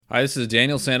Hi, this is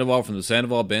Daniel Sandoval from the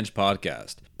Sandoval Bench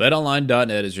Podcast.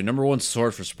 BetOnline.net is your number one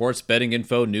source for sports betting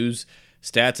info, news,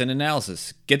 stats, and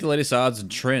analysis. Get the latest odds and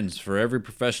trends for every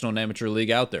professional and amateur league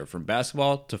out there, from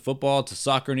basketball to football to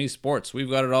soccer and esports. We've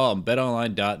got it all on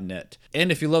BetOnline.net.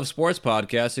 And if you love sports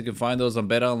podcasts, you can find those on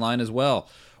BetOnline as well.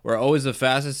 We're always the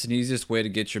fastest and easiest way to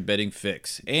get your betting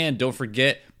fix. And don't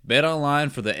forget,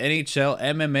 BetOnline for the NHL,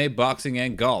 MMA, boxing,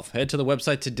 and golf. Head to the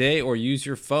website today or use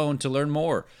your phone to learn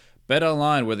more. Bet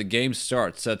online where the game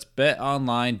starts. That's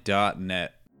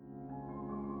betonline.net.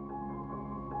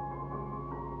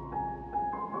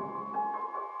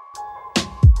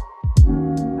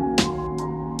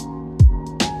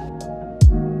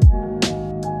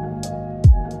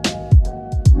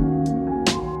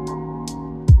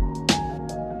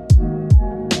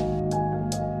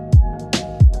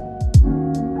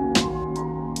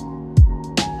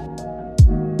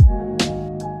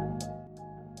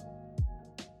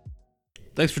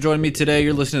 Thanks for joining me today.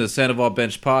 You're listening to the Sandoval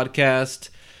Bench Podcast.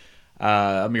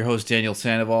 I'm your host, Daniel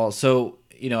Sandoval. So,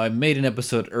 I made an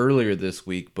episode earlier this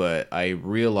week, but I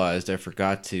realized I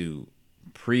forgot to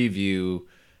preview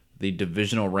the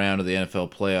divisional round of the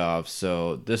NFL playoffs.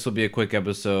 So this will be a quick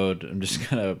episode. I'm just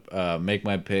going to make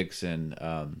my picks and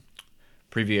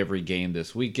preview every game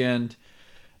this weekend.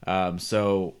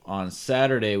 So on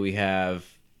Saturday, we have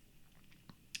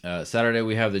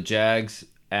the Jags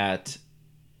at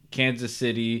Kansas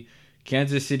City.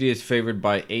 Kansas City is favored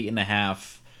by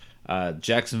 8.5.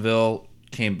 Jacksonville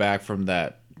came back from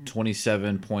that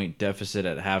 27-point deficit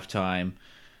at halftime.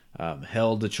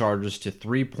 Held the Chargers to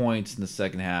 3 points in the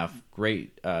second half.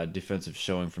 Great defensive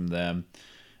showing from them.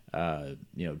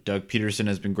 Doug Peterson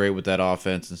has been great with that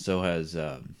offense, and so has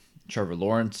Trevor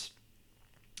Lawrence.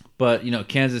 But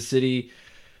Kansas City.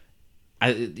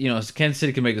 Kansas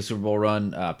City can make a Super Bowl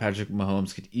run. Patrick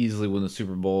Mahomes could easily win the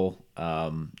Super Bowl.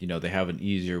 They have an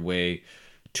easier way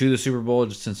to the Super Bowl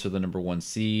just since they're the number one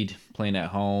seed, playing at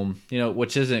home,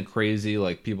 which isn't crazy.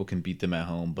 Like, people can beat them at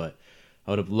home, but I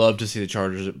would have loved to see the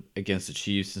Chargers against the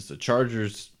Chiefs, since the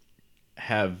Chargers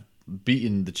have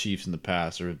beaten the Chiefs in the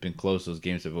past or have been close. Those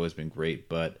games have always been great,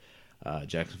 but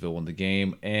Jacksonville won the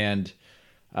game. And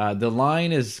the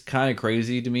line is kind of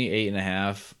crazy to me,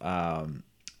 8.5.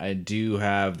 I do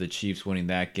have the Chiefs winning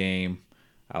that game.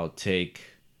 I'll take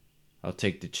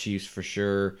the Chiefs for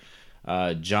sure.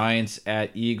 Giants at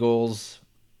Eagles.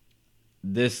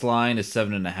 This line is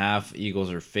 7.5.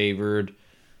 Eagles are favored.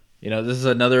 This is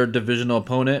another divisional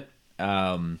opponent.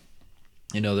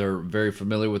 They're very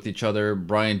familiar with each other.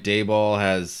 Brian Daboll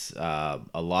has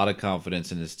a lot of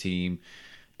confidence in his team.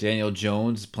 Daniel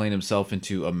Jones is playing himself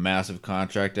into a massive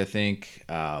contract, I think.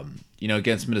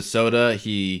 Against Minnesota,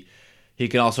 he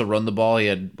can also run the ball. He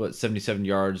had 77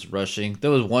 yards rushing.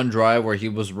 There was one drive where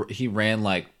he ran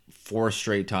like 4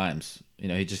 straight times.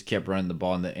 He just kept running the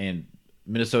ball, and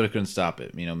Minnesota couldn't stop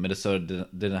it. Minnesota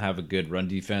didn't have a good run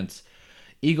defense.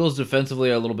 Eagles defensively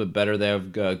are a little bit better. They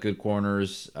have good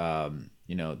corners.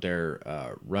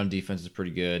 Their run defense is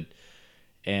pretty good,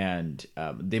 and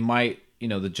they might.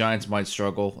 The Giants might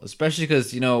struggle, especially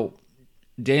because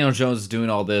Daniel Jones is doing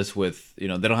all this with, they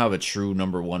don't have a true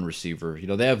number one receiver.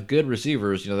 They have good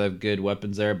receivers, they have good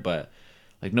weapons there, but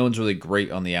like no one's really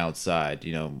great on the outside,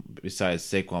 besides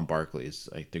Saquon Barkley is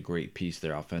like the great piece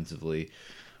there offensively.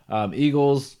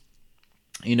 Eagles,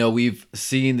 we've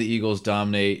seen the Eagles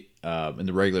dominate in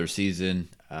the regular season.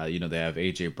 They have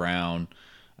A.J. Brown,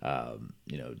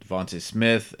 Devontae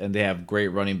Smith, and they have great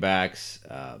running backs.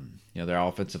 Their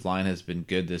offensive line has been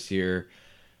good this year.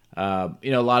 A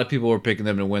lot of people were picking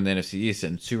them to win the NFC East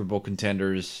and Super Bowl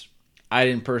contenders. I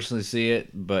didn't personally see it,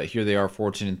 but here they are,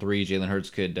 14-3. Jalen Hurts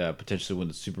could potentially win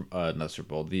the not Super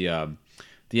Bowl, the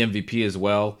MVP as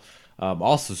well.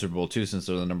 Also Super Bowl too, since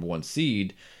they're the number one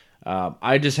seed.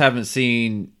 I just haven't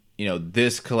seen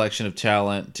this collection of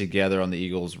talent together on the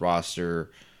Eagles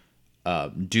roster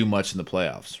do much in the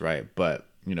playoffs, right? But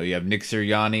you have Nick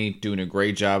Sirianni doing a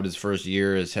great job his first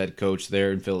year as head coach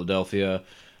there in Philadelphia.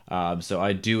 So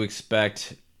I do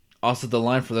expect. Also, the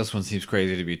line for this one seems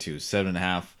crazy to be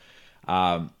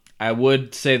 7.5. I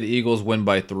would say the Eagles win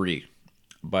by 3,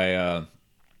 by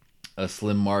a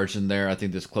slim margin there. I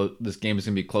think this game is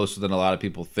going to be closer than a lot of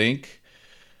people think.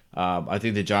 I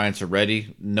think the Giants are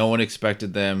ready. No one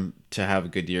expected them to have a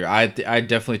good year. I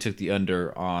definitely took the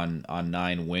under on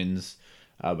 9 wins,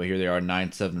 but here they are,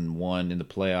 9-7-1 in the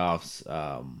playoffs,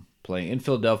 playing in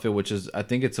Philadelphia, which is, I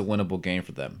think it's a winnable game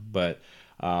for them. But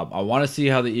I want to see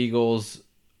how the Eagles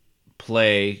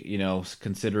play,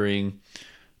 considering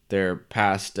their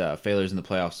past failures in the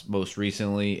playoffs most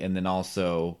recently, and then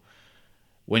also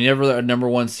whenever a number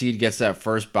one seed gets that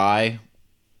first bye,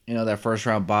 that first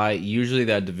round bye. Usually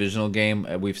that divisional game,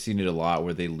 we've seen it a lot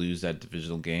where they lose that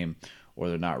divisional game or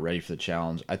they're not ready for the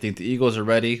challenge. I think the Eagles are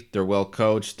ready. They're well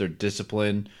coached. They're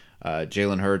disciplined.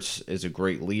 Jalen Hurts is a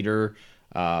great leader,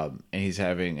 and he's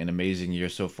having an amazing year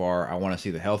so far. I want to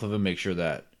see the health of him, make sure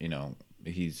that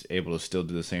he's able to still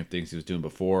do the same things he was doing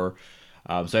before.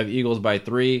 So I have Eagles by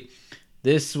 3.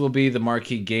 This will be the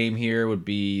marquee game here. Would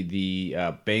be the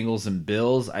Bengals and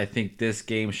Bills. I think this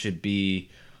game should be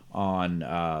on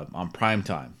prime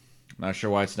time. Not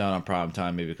sure why it's not on prime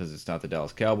time. Maybe because it's not the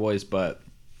Dallas Cowboys, but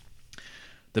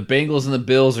the Bengals and the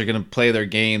Bills are going to play their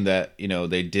game that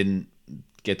they didn't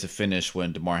get to finish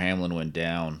when DeMar Hamlin went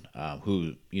down.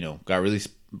 Who got released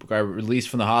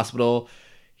from the hospital.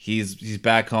 He's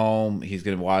back home. He's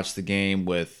going to watch the game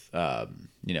with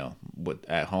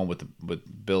at home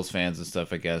with Bills fans and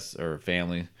stuff, I guess, or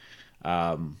family.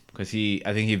 Because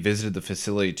I think he visited the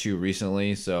facility too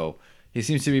recently, so he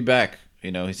seems to be back.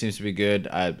 He seems to be good.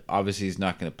 Obviously he's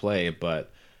not going to play,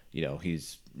 but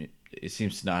it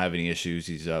seems to not have any issues.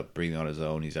 He's up breathing on his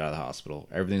own. He's out of the hospital.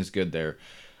 Everything's good there.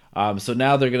 So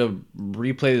now they're going to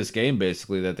replay this game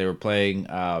basically that they were playing.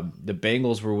 The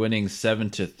Bengals were winning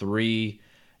 7-3,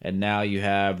 and now you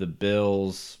have the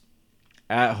Bills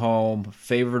at home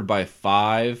favored by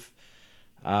 5.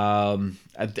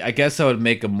 I guess I would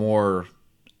make a more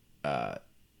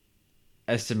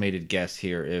estimated guess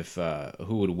here if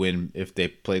who would win if they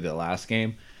played the last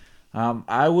game.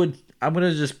 I would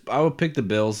pick the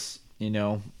Bills.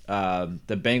 The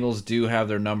Bengals do have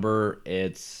their number.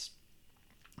 It's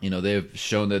they've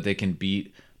shown that they can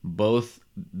beat both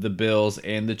the Bills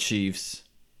and the Chiefs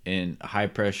in high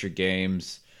pressure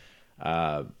games.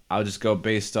 I'll just go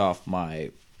based off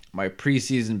my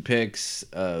preseason picks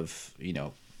of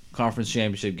conference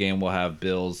championship game. We'll have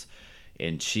Bills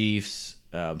and Chiefs.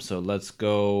 So let's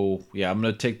go. Yeah, I'm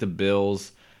gonna take the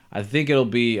Bills. I think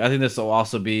this will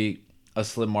also be a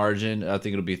slim margin. I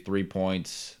think it'll be 3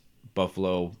 points.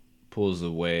 Buffalo pulls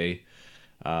away.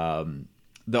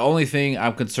 The only thing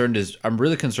I'm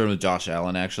really concerned with Josh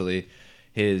Allen, actually.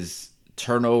 His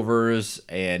turnovers,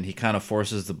 and he kind of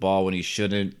forces the ball when he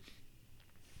shouldn't.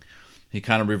 He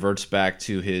kind of reverts back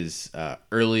to his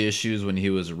early issues when he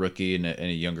was a rookie and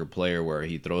a younger player, where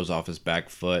he throws off his back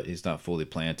foot. He's not fully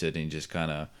planted, and he just kind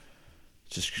of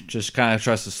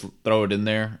tries to throw it in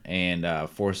there and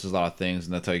forces a lot of things,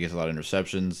 and that's how he gets a lot of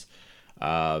interceptions.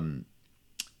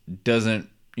 Doesn't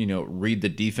read the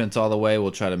defense all the way.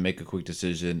 Will try to make a quick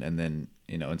decision, and then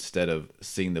instead of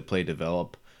seeing the play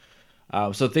develop.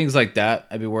 So things like that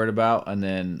I'd be worried about, and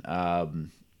then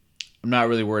I'm not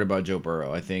really worried about Joe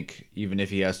Burrow. I think even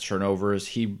if he has turnovers,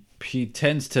 he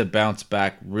tends to bounce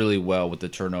back really well with the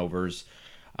turnovers.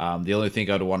 The only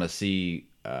thing I'd want to see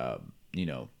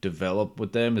develop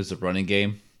with them is the running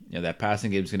game. That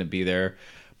passing game is going to be there,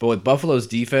 but with Buffalo's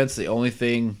defense, the only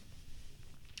thing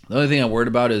I'm worried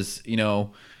about is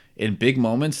in big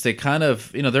moments they kind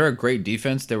of they're a great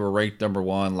defense. They were ranked number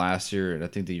 1 last year and I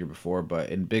think the year before, but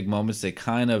in big moments they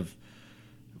kind of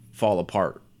fall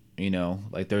apart.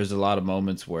 Like there's a lot of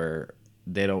moments where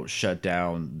they don't shut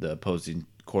down the opposing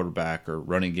quarterback or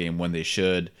running game when they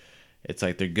should. It's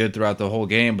like they're good throughout the whole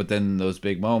game, but then those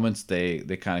big moments they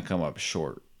kind of come up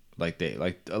short. Like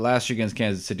last year against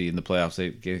Kansas City in the playoffs,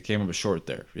 they came up short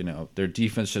there. Their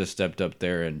defense should have stepped up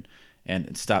there and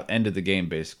ended the game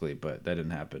basically, but that didn't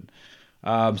happen.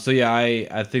 So yeah,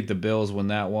 I think the Bills win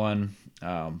that one.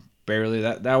 Barely.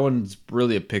 That one's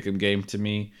really a pick'em game to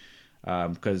me.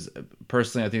 Because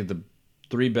personally, I think the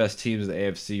 3 best teams in the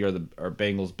AFC are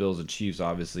Bengals, Bills, and Chiefs.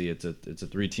 Obviously, it's a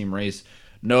 3-team race.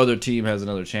 No other team has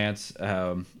another chance.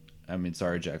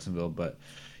 Sorry, Jacksonville, but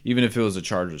even if it was the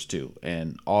Chargers too,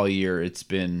 and all year it's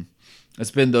been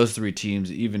those 3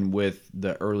 teams, even with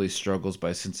the early struggles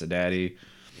by Cincinnati.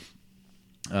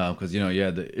 Because you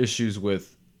had the issues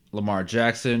with Lamar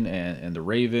Jackson and the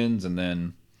Ravens, and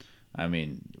then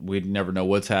we'd never know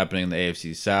what's happening in the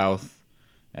AFC South.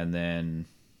 And then,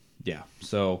 yeah.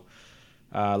 So,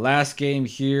 last game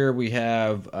here, we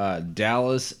have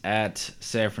Dallas at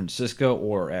San Francisco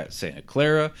or at Santa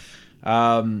Clara.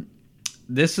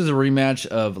 This is a rematch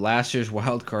of last year's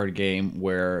wild card game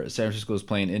where San Francisco was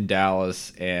playing in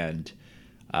Dallas, and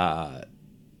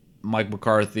Mike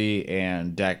McCarthy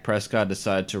and Dak Prescott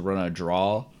decided to run a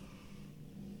draw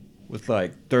with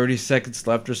like 30 seconds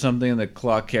left or something, and the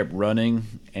clock kept running,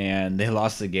 and they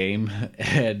lost the game.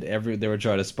 And they were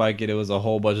trying to spike it. It was a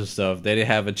whole bunch of stuff. They didn't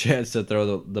have a chance to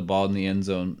throw the ball in the end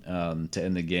zone to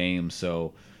end the game,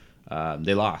 so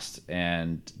they lost.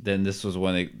 And then this was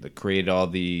when they created all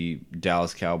the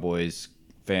Dallas Cowboys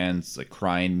fans like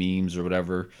crying memes or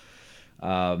whatever.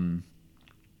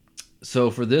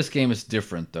 So for this game, it's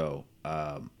different though.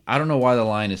 I don't know why the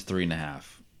line is 3.5.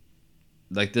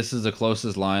 Like this is the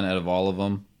closest line out of all of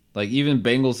them. Like even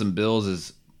Bengals and Bills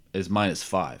is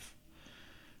 -5,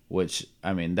 which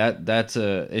I mean that's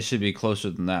a it should be closer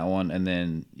than that one. And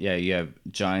then yeah, you have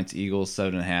Giants, Eagles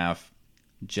 7.5,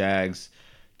 Jags,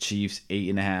 Chiefs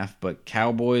 8.5, but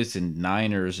Cowboys and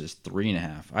Niners is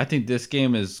 3.5. I think this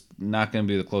game is not going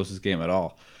to be the closest game at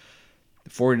all. The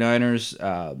 49ers,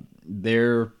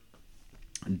 their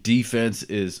defense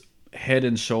is head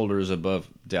and shoulders above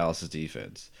Dallas's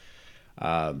defense.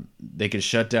 They can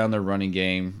shut down their running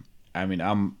game. I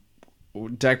mean,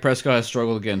 Dak Prescott has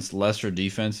struggled against lesser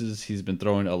defenses. He's been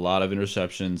throwing a lot of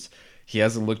interceptions. He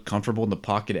hasn't looked comfortable in the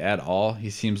pocket at all.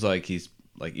 He seems like he's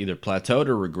like either plateaued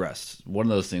or regressed. One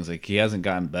of those things. Like he hasn't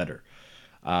gotten better.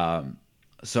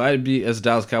 So I'd be as a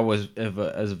Dallas Cowboys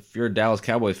if you're a Dallas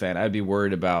Cowboys fan, I'd be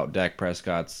worried about Dak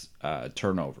Prescott's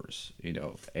turnovers.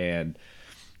 And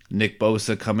Nick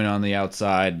Bosa coming on the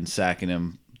outside and sacking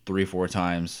him 3-4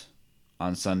 times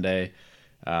on Sunday.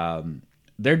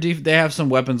 They have some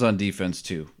weapons on defense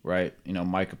too, right?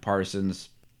 Micah Parsons.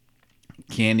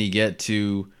 Can he get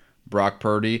to Brock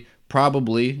Purdy?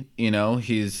 Probably.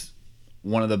 He's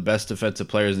one of the best defensive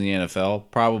players in the NFL.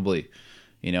 Probably.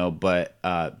 But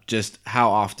just how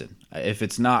often? If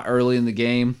it's not early in the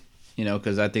game,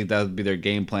 because I think that would be their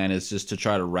game plan is just to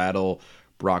try to rattle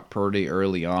Brock Purdy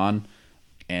early on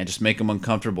and just make him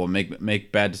uncomfortable and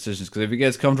make bad decisions. Because if he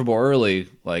gets comfortable early,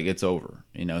 like it's over.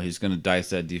 He's going to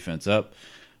dice that defense up.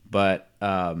 But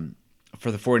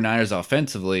for the 49ers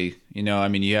offensively, I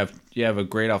mean, you have a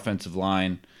great offensive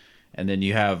line, and then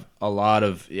you have a lot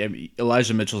of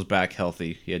Elijah Mitchell's back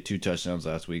healthy. He had 2 touchdowns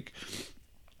last week.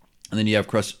 And then you have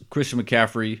Christian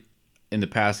McCaffrey in the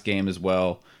pass game as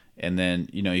well. And then,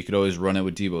 you could always run it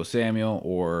with Deebo Samuel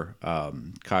or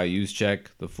Kyle Juszczyk,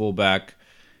 the fullback.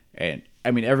 And,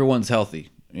 I mean, everyone's healthy,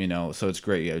 so it's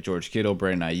great. You have George Kittle,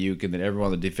 Brandon Ayuk, and then everyone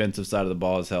on the defensive side of the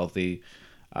ball is healthy.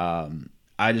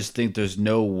 I just think there's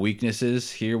no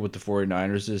weaknesses here with the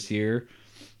 49ers this year.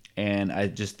 And I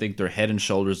just think they're head and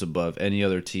shoulders above any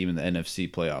other team in the NFC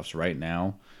playoffs right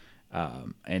now.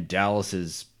 And Dallas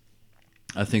is,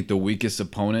 I think, the weakest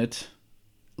opponent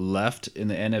left in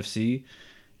the NFC.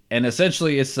 And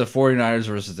essentially, it's the 49ers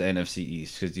versus the NFC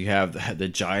East because you have the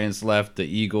Giants left, the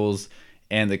Eagles,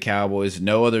 and the Cowboys.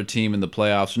 No other team in the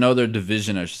playoffs, no other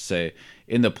division, I should say,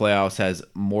 in the playoffs has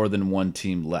more than one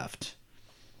team left.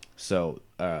 So,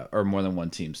 or more than one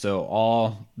team. So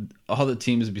all the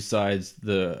teams besides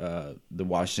the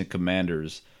Washington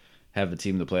Commanders have a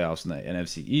team in the playoffs in the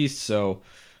NFC East. So,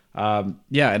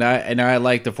 yeah, and I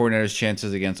like the 49ers'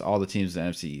 chances against all the teams in the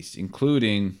NFC East,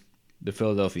 including the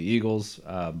Philadelphia Eagles.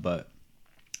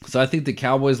 So I think the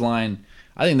Cowboys line,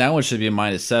 I think that one should be a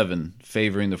 -7,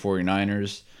 favoring the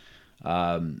 49ers,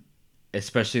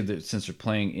 especially since they're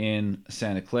playing in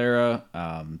Santa Clara.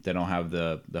 They don't have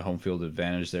the home field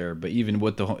advantage there. But even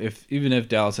with even if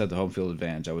Dallas had the home field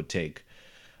advantage, I would take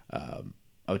San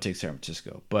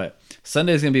Francisco. But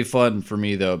Sunday's gonna be fun for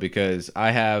me though because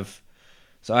I have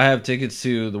tickets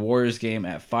to the Warriors game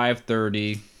at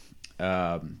 5:30.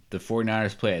 The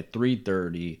 49ers play at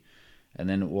 3:30. And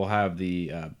then we'll have the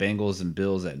Bengals and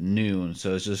Bills at noon.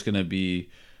 So it's just going to be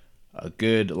a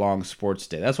good long sports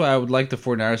day. That's why I would like the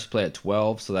 49ers to play at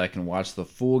 12 so that I can watch the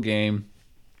full game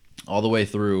all the way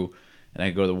through. And I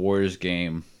can go to the Warriors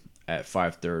game at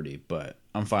 5:30. But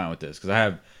I'm fine with this because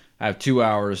I have 2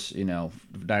 hours. The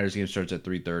Niners game starts at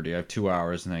 3:30. I have 2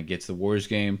 hours and then I get to the Warriors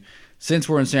game. Since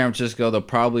we're in San Francisco, they'll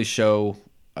probably show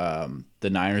the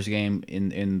Niners game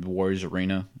in the Warriors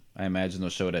arena. I imagine they'll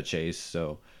show it at Chase.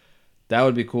 So that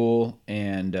would be cool.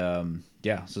 And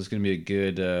yeah, so it's gonna be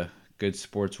a good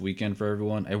sports weekend for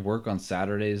everyone. I work on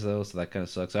Saturdays though, so that kind of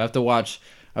sucks. I have to watch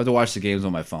the games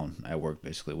on my phone at work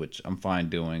basically, which I'm fine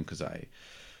doing because I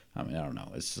mean I don't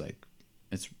know. It's like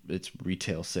it's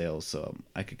retail sales, so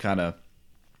I could kind of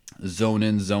zone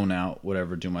in, zone out,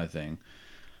 whatever, do my thing.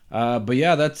 But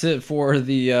yeah, that's it for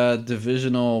the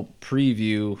divisional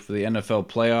preview for the NFL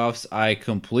playoffs. I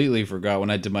completely forgot when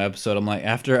I did my episode. I'm like,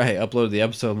 after I uploaded the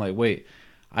episode, I'm like, wait,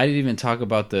 I didn't even talk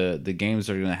about the games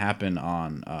that are going to happen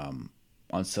on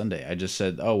Sunday. I just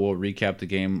said, oh, we'll recap the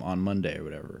game on Monday or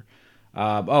whatever.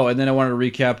 And then I wanted to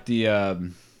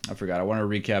recap I forgot. I wanted to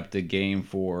recap the game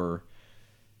for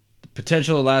the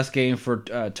potential last game for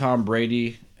Tom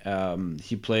Brady.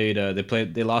 He played.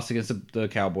 They lost against the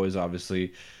Cowboys,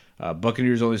 obviously.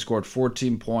 Buccaneers only scored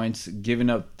 14 points, giving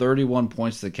up 31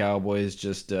 points to the Cowboys.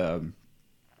 Just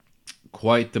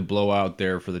quite the blowout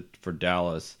there for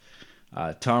Dallas.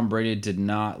 Tom Brady did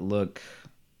not look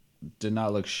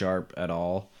sharp at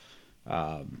all.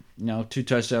 2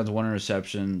 touchdowns, 1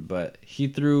 interception, but he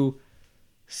threw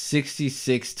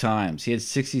 66 times. He had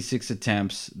 66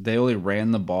 attempts. They only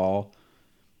ran the ball.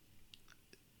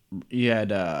 He had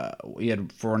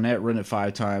Fournette run it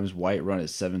 5 times, White run it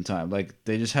 7 times. Like,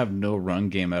 they just have no run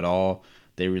game at all.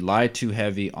 They rely too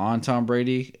heavy on Tom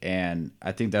Brady, and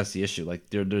I think that's the issue. Like,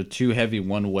 they're too heavy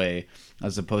one way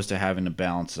as opposed to having a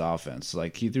balanced offense.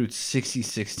 Like, he threw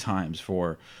 66 times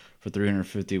for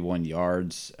 351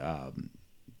 yards.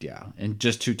 Yeah, and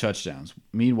just 2 touchdowns.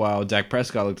 Meanwhile, Dak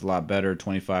Prescott looked a lot better,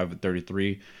 25 of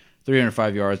 33,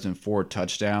 305 yards and 4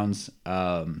 touchdowns.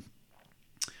 A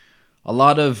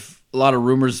lot of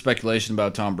rumors, speculation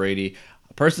about Tom Brady.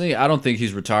 Personally, I don't think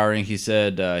he's retiring. He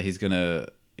said he's gonna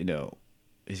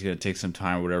take some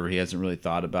time or whatever. He hasn't really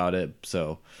thought about it.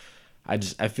 So I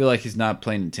feel like he's not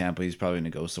playing in Tampa. He's probably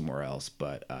gonna go somewhere else.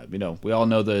 But we all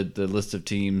know the list of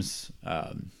teams.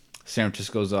 San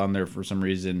Francisco's on there for some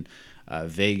reason.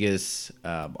 Vegas,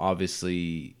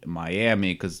 obviously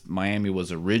Miami, because Miami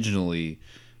was originally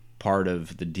part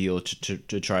of the deal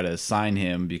to try to sign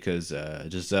him because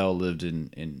Giselle lived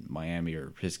in Miami,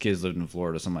 or his kids lived in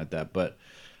Florida, something like that. But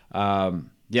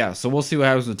yeah, so we'll see what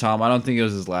happens with Tom. I don't think it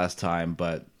was his last time,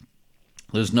 but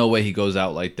there's no way he goes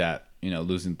out like that,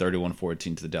 losing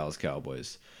 31-14 to the Dallas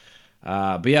Cowboys.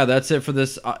 But yeah, that's it for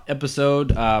this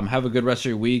episode. Have a good rest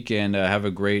of your week, and have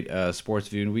a great sports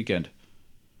viewing weekend.